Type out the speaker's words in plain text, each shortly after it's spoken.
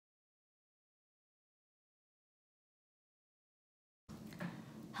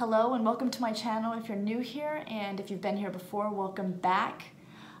Hello and welcome to my channel if you're new here, and if you've been here before, welcome back.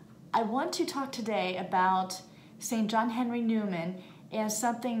 I want to talk today about St. John Henry Newman and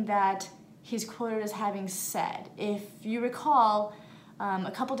something that he's quoted as having said. If you recall,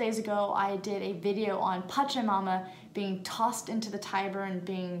 a couple days ago I did a video on Pachamama being tossed into the Tiber and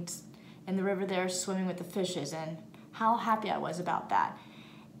being in the river there swimming with the fishes, and how happy I was about that.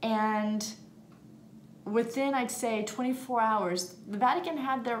 And within, I'd say, 24 hours, the Vatican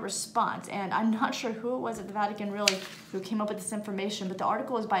had their response, and I'm not sure who it was at the Vatican really who came up with this information, but the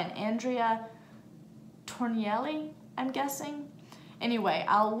article was by an Andrea Tornielli, I'm guessing. Anyway,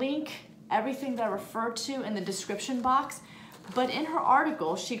 I'll link everything that I referred to in the description box, but in her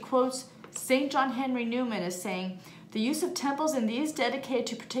article, she quotes St. John Henry Newman as saying, "The use of temples in these dedicated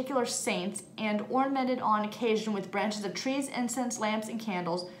to particular saints and ornamented on occasion with branches of trees, incense, lamps, and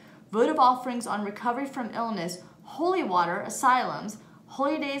candles, votive offerings on recovery from illness, holy water, asylums,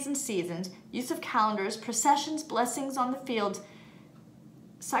 holy days and seasons, use of calendars, processions, blessings on the fields,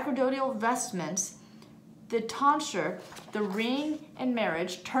 sacerdotal vestments, the tonsure, the ring and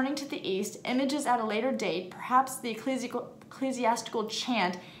marriage, turning to the east, images at a later date, perhaps the ecclesiastical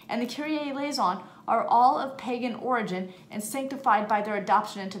chant, and the Kyrie eleison are all of pagan origin and sanctified by their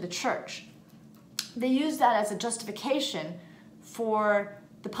adoption into the church." They use that as a justification for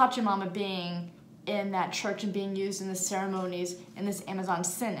the Pachamama being in that church and being used in the ceremonies in this Amazon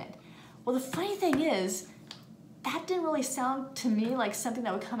Synod. Well, the funny thing is, that didn't really sound to me like something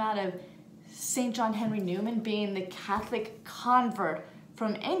that would come out of St. John Henry Newman being the Catholic convert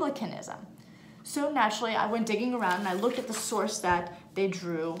from Anglicanism. So naturally, I went digging around and I looked at the source that they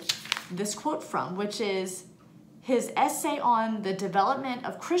drew this quote from, which is his essay on the development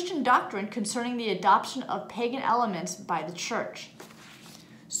of Christian doctrine concerning the adoption of pagan elements by the church.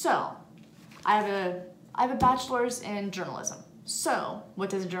 So, I have a bachelor's in journalism. So, what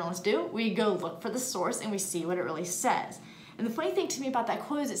does a journalist do? We go look for the source and we see what it really says. And the funny thing to me about that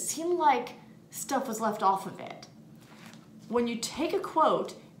quote is it seemed like stuff was left off of it. When you take a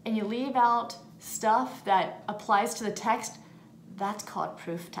quote and you leave out stuff that applies to the text, that's called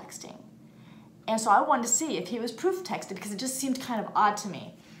proof texting. And so I wanted to see if he was proof texted because it just seemed kind of odd to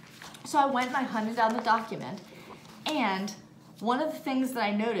me. So I went and I hunted down the document, and one of the things that I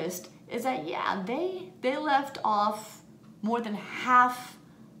noticed is that, yeah, they left off more than half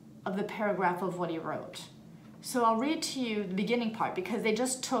of the paragraph of what he wrote. So I'll read to you the beginning part because they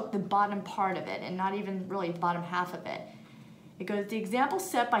just took the bottom part of it and not even really the bottom half of it. It goes, "The example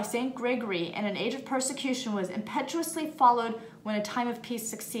set by St. Gregory in an age of persecution was impetuously followed when a time of peace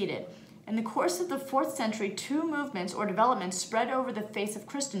succeeded. In the course of the 4th century, two movements or developments spread over the face of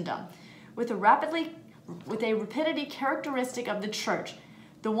Christendom with a rapidity characteristic of the church,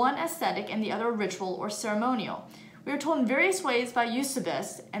 the one ascetic and the other ritual or ceremonial. We are told in various ways by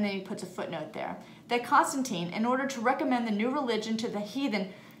Eusebius," and then he puts a footnote there, "that Constantine, in order to recommend the new religion to the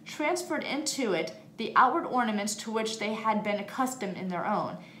heathen, transferred into it the outward ornaments to which they had been accustomed in their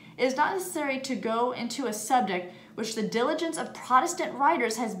own. It is not necessary to go into a subject which the diligence of Protestant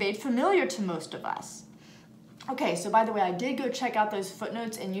writers has made familiar to most of us." Okay, so by the way, I did go check out those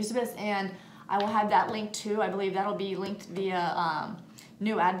footnotes in Eusebius, and I will have that link too. I believe that'll be linked via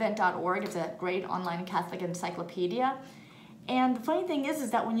newadvent.org. It's a great online Catholic encyclopedia. And the funny thing is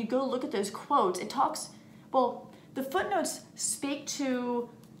that when you go look at those quotes, it talks, well, the footnotes speak to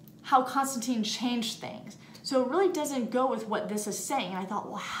how Constantine changed things. So it really doesn't go with what this is saying. And I thought,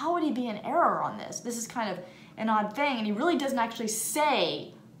 well, how would he be in error on this? This is kind of an odd thing. And he really doesn't actually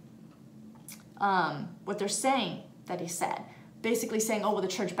say what they're saying that he said. Basically saying, oh, well, the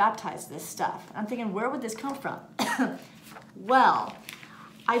church baptized this stuff. And I'm thinking, where would this come from? Well,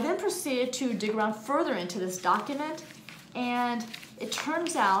 I then proceeded to dig around further into this document, and it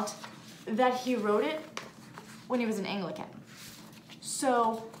turns out that he wrote it when he was an Anglican.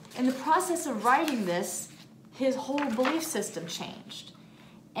 So in the process of writing this, his whole belief system changed.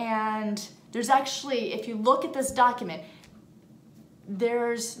 And there's actually, if you look at this document,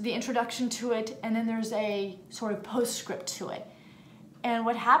 there's the introduction to it, and then there's a sort of postscript to it. And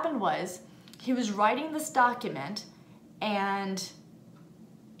what happened was, he was writing this document, and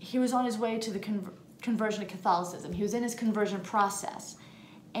he was on his way to the conversion to Catholicism. He was in his conversion process.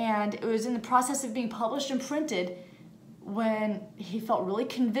 And it was in the process of being published and printed when he felt really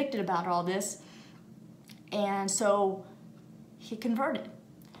convicted about all this. And so he converted.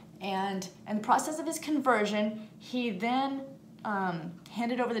 And in the process of his conversion, he then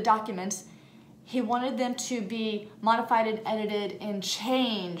handed over the documents. He wanted them to be modified and edited and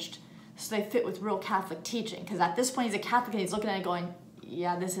changed so they fit with real Catholic teaching. Because at this point, he's a Catholic and he's looking at it going,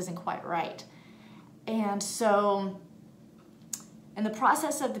 yeah, this isn't quite right. And so In the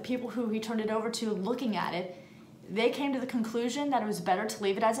process of the people who he turned it over to looking at it, they came to the conclusion that it was better to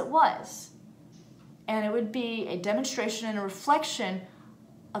leave it as it was. And it would be a demonstration and a reflection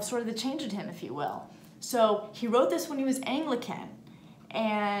of sort of the change in him, if you will. So he wrote this when he was Anglican,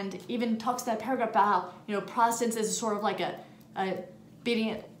 and even talks in that paragraph about how, you know, Protestants is sort of like a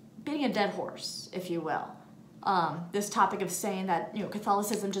beating a dead horse, if you will. This topic of saying that, you know,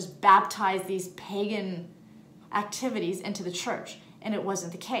 Catholicism just baptized these pagan activities into the church, and it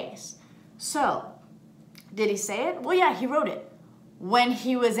wasn't the case. So, did he say it? Well, yeah, he wrote it when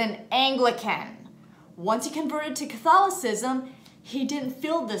he was an Anglican. Once he converted to Catholicism, he didn't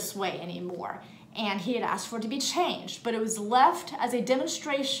feel this way anymore, and he had asked for it to be changed, but it was left as a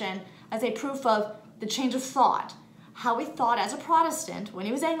demonstration, as a proof of the change of thought, how he thought as a Protestant when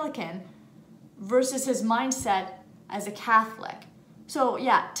he was Anglican versus his mindset as a Catholic. So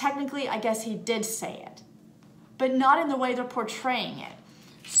yeah, technically I guess he did say it, but not in the way they're portraying it.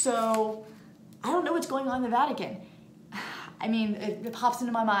 So I don't know what's going on in the Vatican. I mean, it pops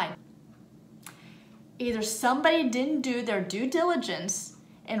into my mind. Either somebody didn't do their due diligence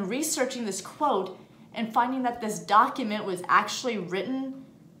in researching this quote and finding that this document was actually written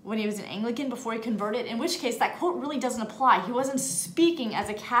when he was an Anglican before he converted, in which case that quote really doesn't apply. He wasn't speaking as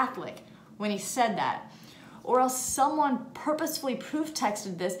a Catholic when he said that. Or else someone purposefully proof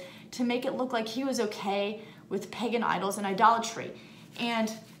texted this to make it look like he was okay with pagan idols and idolatry.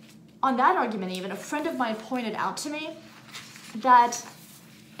 And on that argument even, a friend of mine pointed out to me that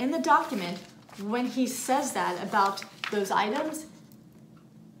in the document, when he says that about those items,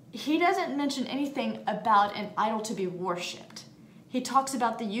 he doesn't mention anything about an idol to be worshipped. He talks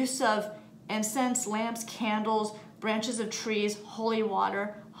about the use of incense, lamps, candles, branches of trees, holy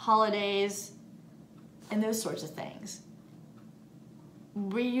water, holidays, and those sorts of things.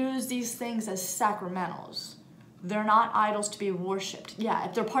 We use these things as sacramentals. They're not idols to be worshipped. Yeah,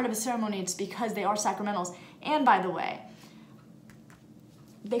 if they're part of a ceremony, it's because they are sacramentals. And by the way,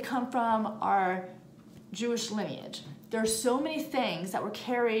 they come from our Jewish lineage. There are so many things that were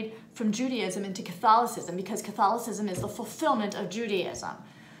carried from Judaism into Catholicism because Catholicism is the fulfillment of Judaism.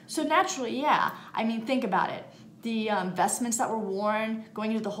 So naturally, yeah, I mean, think about it. The vestments that were worn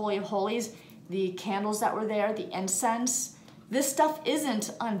going into the Holy of Holies, the candles that were there, the incense, this stuff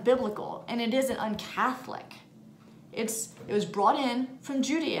isn't unbiblical and it isn't un-Catholic. It was brought in from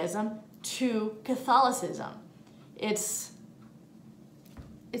Judaism to Catholicism. It's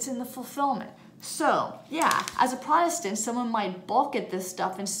in the fulfillment. So, yeah, as a Protestant, someone might balk at this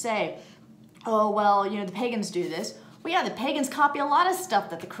stuff and say, oh, well, you know, the pagans do this. Well, yeah, the pagans copy a lot of stuff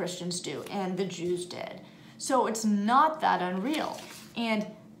that the Christians do and the Jews did. So it's not that unreal. And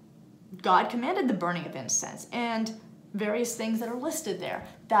God commanded the burning of incense and various things that are listed there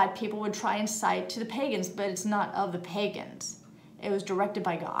that people would try and cite to the pagans, but it's not of the pagans. It was directed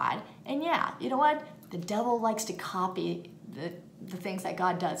by God. And yeah, you know what? The devil likes to copy the things that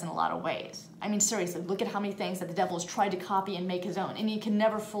God does in a lot of ways. I mean, seriously, look at how many things that the devil has tried to copy and make his own, and he can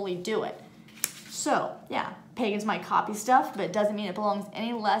never fully do it. So, yeah, pagans might copy stuff, but it doesn't mean it belongs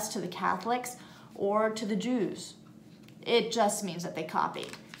any less to the Catholics or to the Jews. It just means that they copied.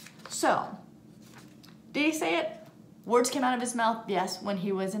 So, did he say it? Words came out of his mouth, yes, when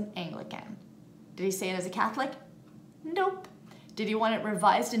he was an Anglican. Did he say it as a Catholic? Nope. Did he want it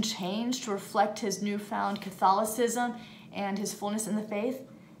revised and changed to reflect his newfound Catholicism and his fullness in the faith?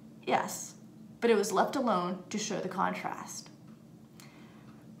 Yes, but it was left alone to show the contrast.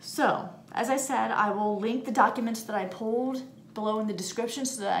 So, as I said, I will link the documents that I pulled below in the description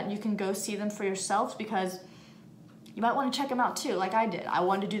so that you can go see them for yourselves, because you might want to check them out too, like I did. I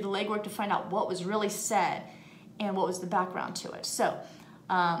wanted to do the legwork to find out what was really said and what was the background to it. So,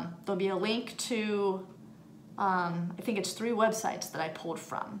 there'll be a link to, I think it's 3 websites that I pulled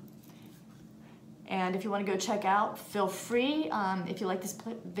from. And if you want to go check out, feel free. If you like this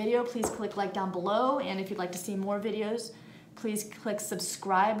video, please click like down below. And if you'd like to see more videos, please click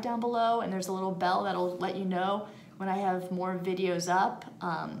subscribe down below. And there's a little bell that'll let you know when I have more videos up.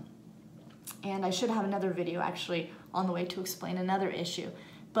 And I should have another video actually on the way to explain another issue.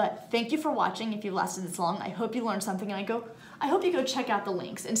 But thank you for watching. If you've lasted this long, I hope you learned something. And I hope you go check out the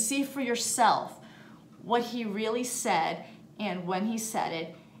links and see for yourself what he really said and when he said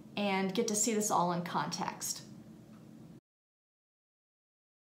it, and get to see this all in context.